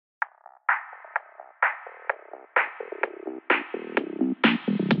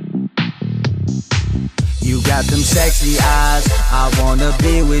got them sexy eyes. I wanna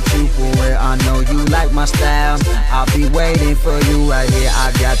be with you for real. I know you like my style. I'll be waiting for you right here. I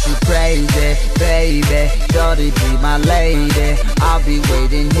got you crazy, baby. Shorty be my lady. I'll be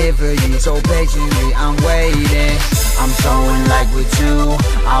waiting here for you, so patiently I'm waiting. I'm so in like with you,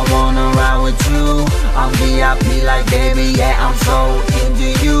 I wanna ride with you. I'm V.I.P. like baby, yeah, I'm so into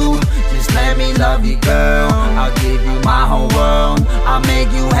you. Just let me love you, girl. I'll give you my whole world. I'll make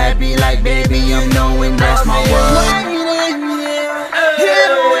you happy like baby, I'm knowing that's my world.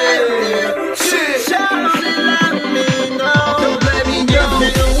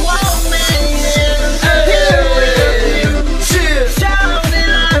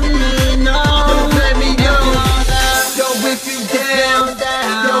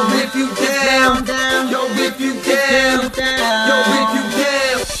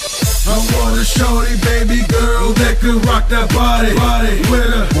 Shorty, baby girl that could rock that body with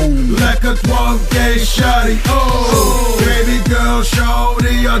a like a 12-gauge shotty. Oh, baby girl,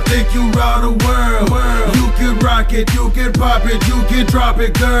 shorty, I think you round the world. You can rock it, you can pop it, you can drop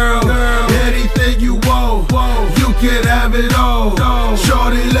it, girl. Anything you want, you can have it all.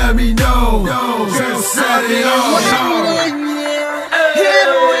 Shorty, let me know. Girl, set it on.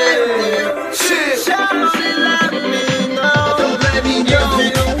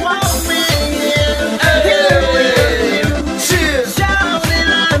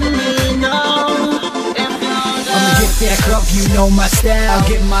 That cup, you know my style.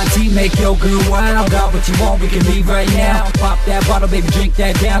 Get my team, make your girl wild. Got what you want, we can leave right now. Pop that bottle, baby, drink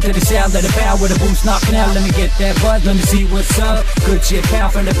that down to the sound of the power with the boost knocking out. Let me get that buzz, let me see what's up. Good shit,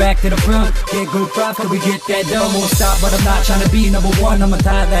 pound from the back to the front. Get good props, can we get that done? Won't stop, but I'm not trying to be number one. I'ma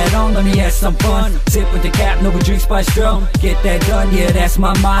tie that on, let me have some fun. Sip with the cap, no we drink by strum. Get that done, yeah, that's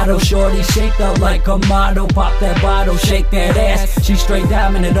my motto. Shorty shake up like a model. Pop that bottle, shake that ass. She straight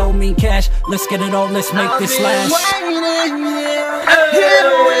diamond, it don't mean cash. Let's get it on, let's make this last.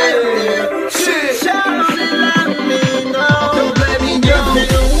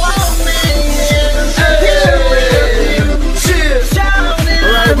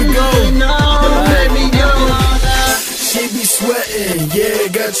 Yeah,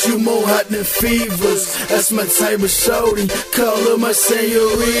 got you more hot than fevers. That's my type of shorty. Call her my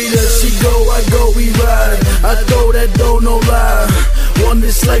senorita. She go, I go, we ride. I throw that dough, no lie. Want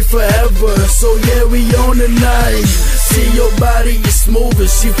this life forever, so yeah, we on tonight. See your body is moving,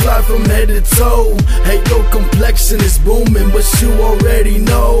 she fly from head to toe. Hey, your complexion is booming, but you already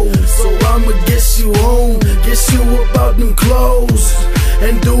know.